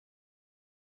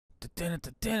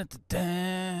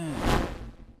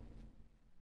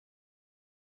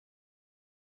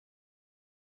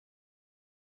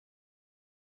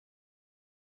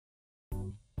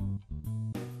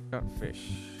Got fish.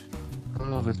 I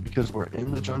don't know if it's because we're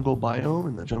in the jungle biome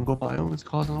and the jungle biome is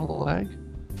causing all the lag,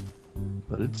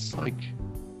 but it's like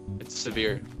It's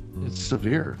severe. it's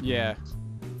severe. Yeah.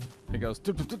 It goes.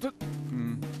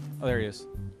 Oh, there he is.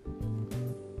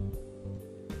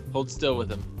 Hold still with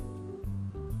him.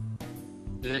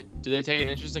 Do they take an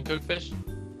interest in cooked fish?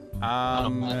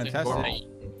 I'm gonna It's test gourmet.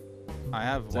 it. I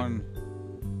have one.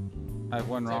 I have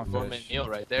one It's raw a gourmet fish. meal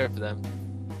right there for them.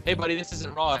 Hey, buddy, this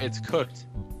isn't raw. It's cooked.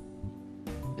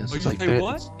 Yes, What'd it's you like say,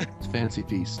 what? It's fancy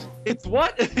feast. It's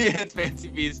what? Yeah, it's fancy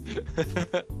beast.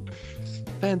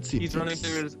 Fancy. He's running feast.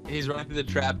 through. He's running through the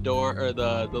trap door or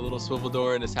the little swivel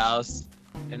door in his house,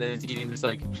 and then he's eating this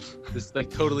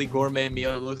totally gourmet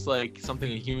meal. It looks like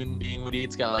something a human being would eat.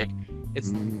 It's got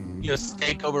it's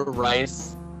steak over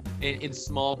rice in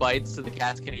small bites so the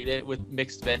cats can eat it with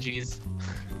mixed veggies.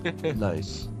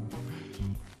 Nice.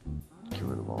 Get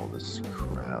rid of all this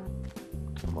crap.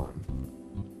 Come on.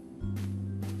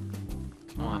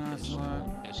 Come on, fish.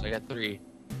 Fish, I got 3. Need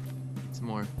some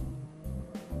more.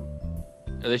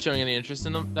 Are they showing any interest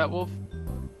in that wolf?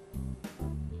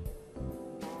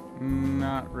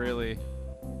 Not really.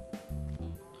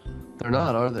 They're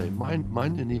not, are they?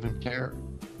 Mine didn't even care.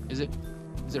 Is it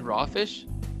raw fish?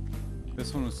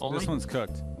 This one's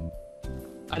cooked.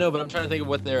 I know, but I'm trying to think of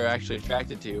what they're actually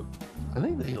attracted to. I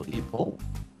think they'll eat both.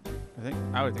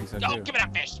 I would think so too. Oh, give me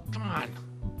that fish! Come on!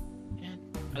 Man.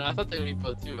 And I thought they would eat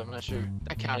both too. I'm not sure.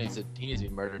 That cow needs to be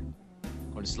murdered.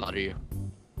 I'm going to slaughter you.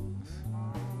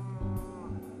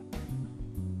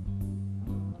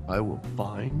 I will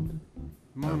find.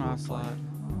 Come on, Ocelot.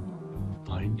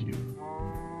 Find you.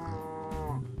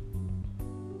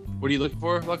 What are you looking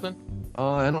for, Luclin?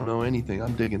 I don't know anything.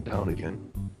 I'm digging down again.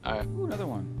 Alright. Ooh, another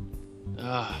one.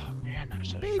 Oh, man.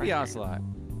 Baby Ocelot.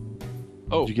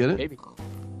 Oh, Did you get it? Baby.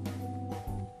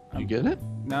 You get it?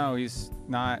 No, he's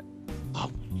not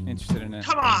interested in it.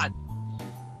 Come on!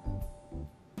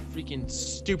 Freaking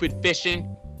stupid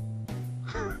fishing.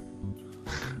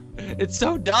 It's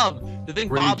so dumb. The thing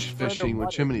bobs Rage in front of the fishing with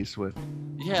water. Chimney-Swift.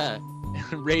 Yeah.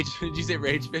 Rage. Did you say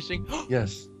rage fishing?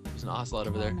 Yes. There's an ocelot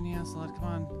over there. Mini Ocelot, come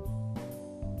on.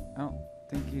 I don't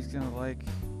think he's gonna like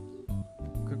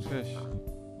cooked fish.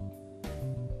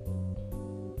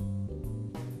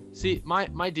 See,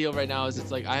 my deal right now is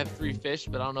it's like I have 3 fish,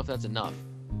 but I don't know if that's enough.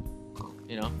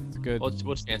 You know? It's a good. We'll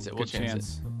chance it. We'll good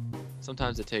chance it.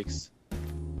 Sometimes it takes. I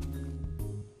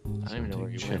don't even know where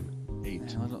you went. Man,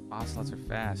 little ocelots are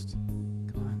fast.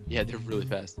 Come on. Yeah, they're really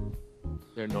fast.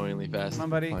 They're annoyingly fast. Come on,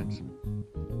 buddy. Find some.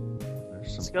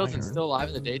 There's some Skeleton's iron. still alive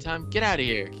in the daytime? Get out of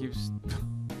here. Keeps.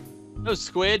 No,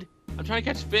 squid. I'm trying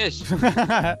to catch fish.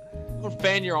 Don't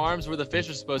fan your arms where the fish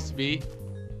are supposed to be.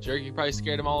 Jerk, you probably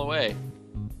scared them all away.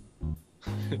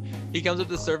 He comes up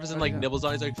to the surface and like nibbles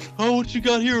on it. He's like, oh, what you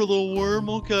got here, little worm?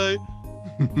 Okay.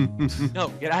 No,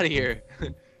 get out of here.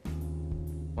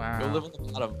 Wow. Go live on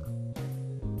the bottom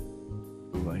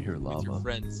Ooh, I hear with lava. your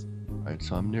friends. Alright,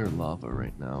 so I'm near lava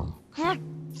right now. God,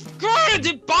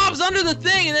 it bobs under the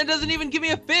thing and it doesn't even give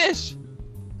me a fish.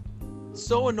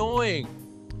 So annoying.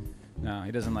 No,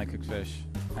 he doesn't like cooked fish.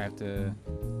 I have to.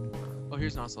 Oh,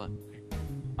 here's an ocelot.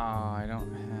 I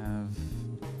don't have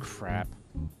crap.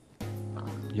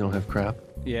 You don't have crap?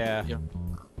 Yeah, Yeah.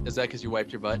 Is that because you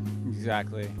wiped your butt?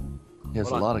 exactly. He has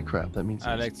a Hold on. lot of crap. That means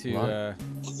I'd like there's a lot.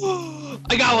 to.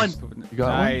 I got one. You got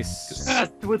one? Nice. Yes,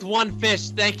 with 1 fish.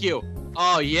 Thank you.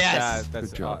 Oh, yes. Yeah,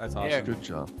 that's Good job. that's There. awesome. Good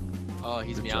job. Oh,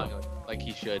 he's Good meowing job. like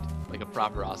he should, like a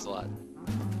proper ocelot.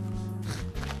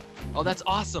 Oh, that's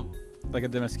awesome. Like a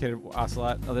domesticated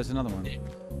ocelot. Oh, there's another one.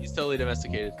 He's totally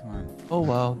domesticated. Come on. Oh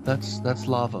wow, that's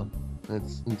lava.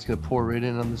 It's gonna pour right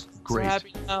in on this grate. So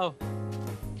happy now.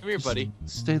 Come here, buddy.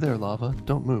 Stay there, lava.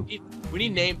 Don't move. We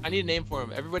need name. I need a name for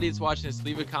him. Everybody that's watching this,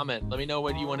 leave a comment. Let me know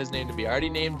what you want his name to be. I already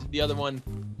named the other one.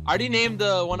 I already named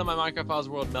the one of my Minecraft Files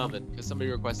World Melvin because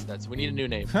somebody requested that. So we need a new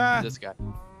name. for this guy.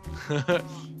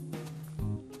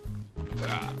 All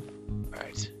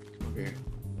right, come over here.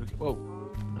 Okay. Whoa,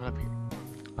 not up here.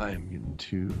 I am getting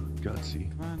too gutsy.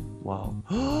 Come on. Wow.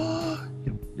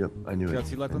 Yep, I knew it.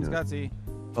 Gutsy, I Luclin's knew it. gutsy.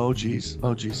 Oh jeez.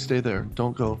 Oh jeez. Stay there.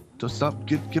 Don't go. Don't stop.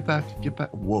 Get back. Get back.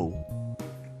 Whoa.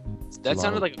 That Lava.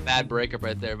 sounded like a bad breakup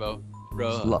right there, bro.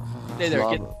 It's la- Stay there.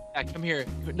 Get lava. back. Come here.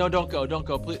 No, don't go. Don't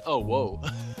go, please. Oh, whoa.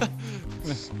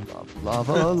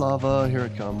 Lava, lava. Here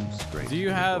it comes. Great. Do you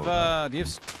have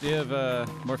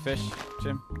more fish,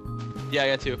 Jim? Yeah, I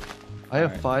got 2. I have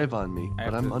Alright. 5 on me, I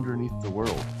but have I'm to- underneath the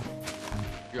world.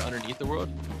 You're underneath the world?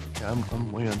 Yeah,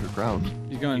 I'm way underground.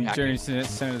 You're going You hack journey it. to the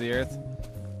center of the earth.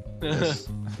 Yes.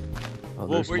 Oh, Well,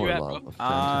 there's where you more at, lava. bro?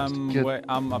 Fantastic.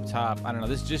 I'm up top. I don't know.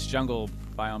 This just jungle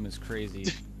biome is crazy.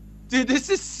 Dude, this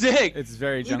is sick. It's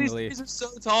very Look at these jungly. trees are so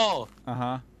tall.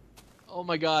 Uh-huh. Oh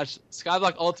my gosh.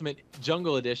 SkyBlock Ultimate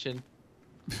Jungle Edition.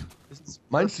 This is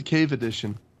Mine's the cave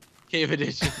edition. Cave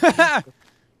Edition.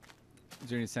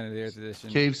 Journey to center of the earth edition.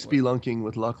 Cave What- spelunking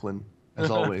with Luclin, as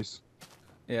always.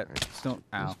 Yeah. Just don't.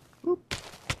 Ow. Boop.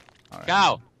 All right.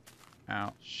 Cow,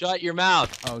 Ow. shut your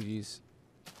mouth. Oh, jeez.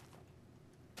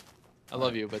 I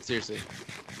love you, but seriously,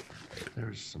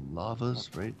 There's some lavas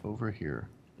right over here.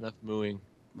 enough mooing.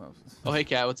 Well, Oh, hey,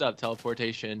 Cat, what's up?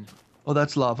 Teleportation. Oh,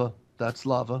 that's lava. That's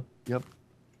lava. Yep.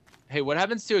 Hey, what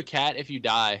happens to a cat if you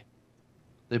die?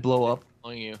 They blow up.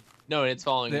 Following you. No, it's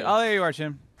following you. Oh, there you are,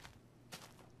 Chim.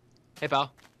 Hey,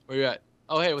 pal. Where you at?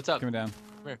 Oh, hey, what's up? Coming down.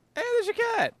 here. Hey, there's your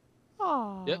cat.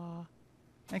 Aww. Yep.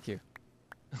 Thank you.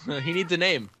 He needs a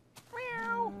name.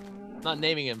 Meow. I'm not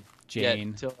naming him Jane. yet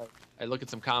until I look at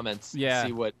some comments. Yeah. And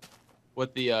see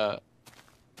what the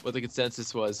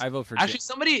consensus was. I vote for Actually,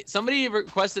 somebody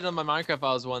requested on my Minecraft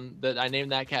files one that I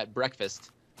named that cat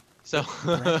Breakfast. So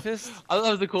Breakfast? I thought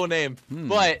it was a cool name, Hmm.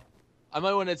 but I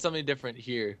might want to something different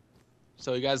here.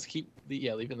 So you guys leave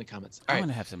it in the comments. All I right,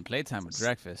 want to have some playtime with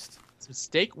breakfast. some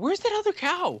steak. Where's that other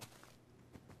cow?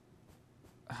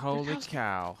 Holy how's-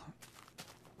 cow.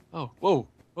 Oh, whoa,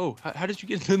 whoa! How did you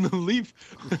get in the leaf?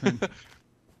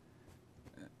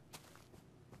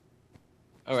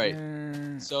 All right,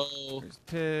 so There's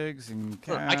pigs and look,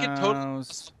 cows. I could totally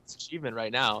this achievement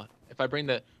right now if I bring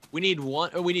the. We need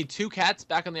two cats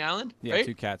back on the island, Yeah, right?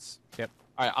 2 cats. Yep.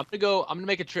 All right, I'm gonna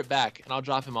make a trip back and I'll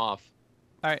drop him off.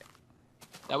 All right.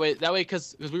 That way,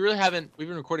 because we've been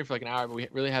recording for like an hour, but we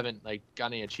really haven't like got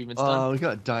any achievements done. We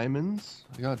got diamonds.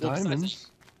 We got Well, besides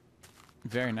diamonds.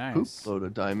 Very nice. Poop load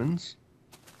of diamonds.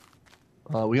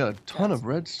 We got a ton of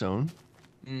redstone.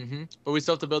 But we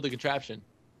still have to build the contraption.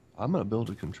 I'm gonna build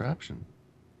a contraption.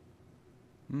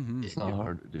 Mm-hmm. It's not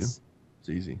hard to do. It's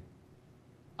easy.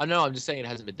 I know. I'm just saying it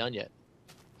hasn't been done yet,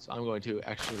 so I'm going to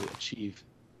actually achieve.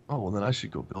 Oh well, then I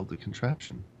should go build the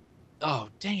contraption. Oh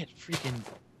dang it! Freaking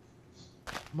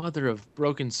mother of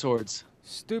broken swords.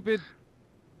 Stupid.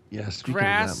 Yeah, speaking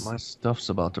Grass. of that, my stuff's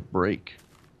about to break.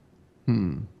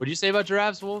 Hmm. What do you say about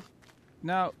giraffes, Wolf?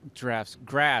 No, giraffes.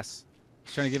 Grass.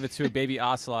 He's trying to give it to a baby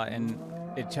ocelot, and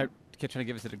it kept trying to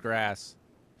give it to the grass.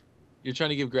 You're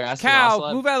trying to give grass to an Cow,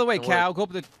 ocelot? move out of the way, Don't work. cow. Go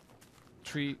up the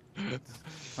tree.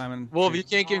 Climbing. Wolf, tree. you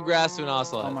can't give grass to an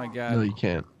ocelot. Oh my god. No, you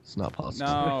can't. It's not possible.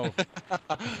 No.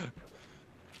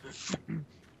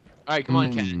 All right, come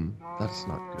on, cat. That's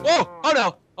not good. Whoa! Oh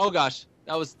no! Oh gosh,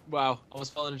 that was wow.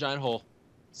 Almost fell in a giant hole.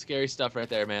 Scary stuff right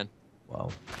there, man. Wow.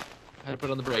 I had to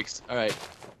put on the brakes. All right,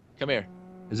 come here.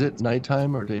 Is it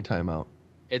nighttime or daytime out?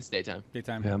 It's daytime.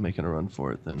 Daytime. Yeah, I'm making a run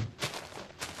for it then.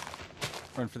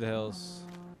 Run for the hills.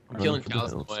 I'm Run killing for the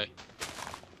cows in the hills. way.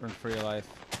 Run for your life.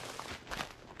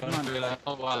 Come on.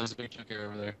 Oh wow, there's a big chunk here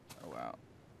over there. Oh wow.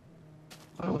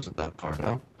 I wasn't that far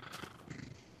now.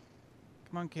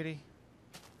 Come on, kitty.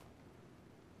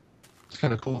 It's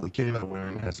kind of cool. The cave I'm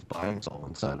wearing has biomes all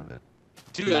inside of it.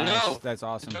 Dude, I Nice. know. That's The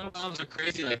awesome. jungle biomes are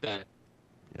crazy like that.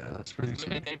 Yeah, that's pretty I cool.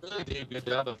 mean, they really do a good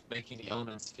job of making the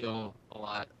elements feel a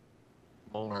lot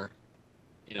more,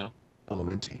 you know,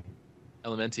 Elementy.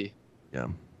 elementy. Yeah.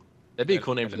 That'd be a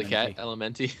cool name for the cat,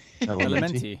 Elementy.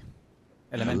 Elementy.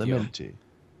 Elementi. Elementio. Elementy.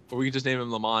 Or we could just name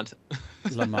him Lamont.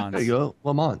 Lamont. There you go.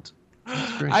 Lamont.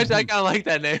 That's great. I kind of like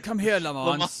that name. Come here,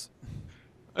 Lamont.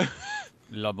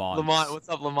 Lamont. Lamont, what's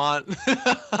up, Lamont?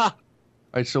 All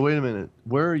right, so wait a minute.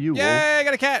 Where are you, Wolf? Yay, I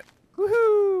got a cat.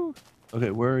 Woohoo.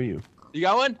 Okay, where are you? You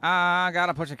got one? I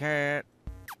gotta push a cat.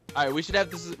 All right, we should have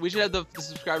this. We should have the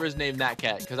subscribers name that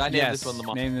cat because I named Yes. this one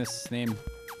Lamont.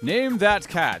 Name that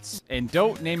cat, and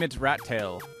don't name it Rat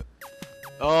Tail.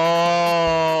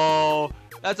 Oh,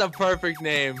 that's a perfect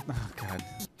name. Oh God.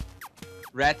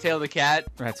 Rat Tail the cat.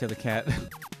 Rat Tail the cat.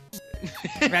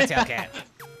 Rat Tail cat.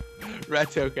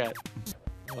 Rat Tail cat.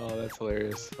 Oh, that's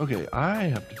hilarious. Okay, I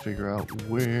have to figure out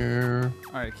where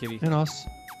All right, kitty. and us.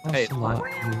 Hey, Ocelot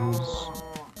is.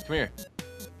 Come here,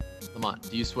 Lamont.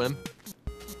 Do you swim?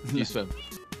 Do you swim?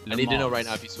 I need to know right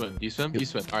now if you swim. Do you swim? You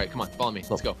swim. All right, come on, follow me.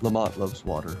 Let's go. Lamont loves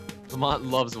water. Lamont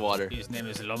loves water. His name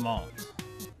is Lamont.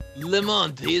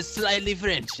 Lamont, he is slightly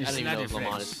French. He's I don't even know if slightly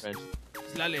Lamont is French.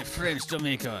 Slightly French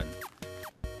Jamaican.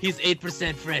 He's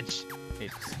 8% French.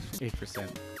 8%.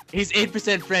 He's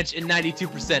 8% French and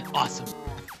 92% awesome.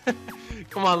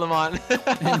 Come on, Lamont.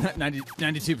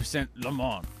 92%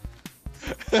 Lamont.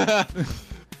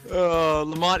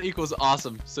 Lamont equals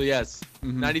awesome. So yes,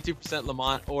 Mhm. 92%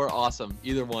 Lamont or awesome.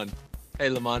 Either one. Hey,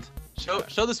 Lamont.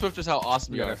 Show the Swifters how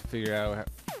awesome We you gotta are. figure out. How...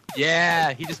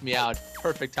 Yeah, he just meowed.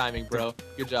 Perfect timing, bro.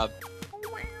 Good job.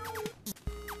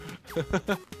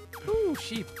 Ooh,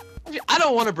 sheep. Actually, I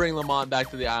don't want to bring Lamont back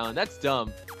to the island. That's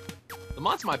dumb.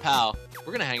 Lamont's my pal.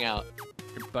 We're gonna hang out.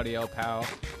 Your buddy El Pal.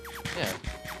 Yeah.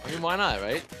 I mean, why not,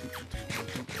 right?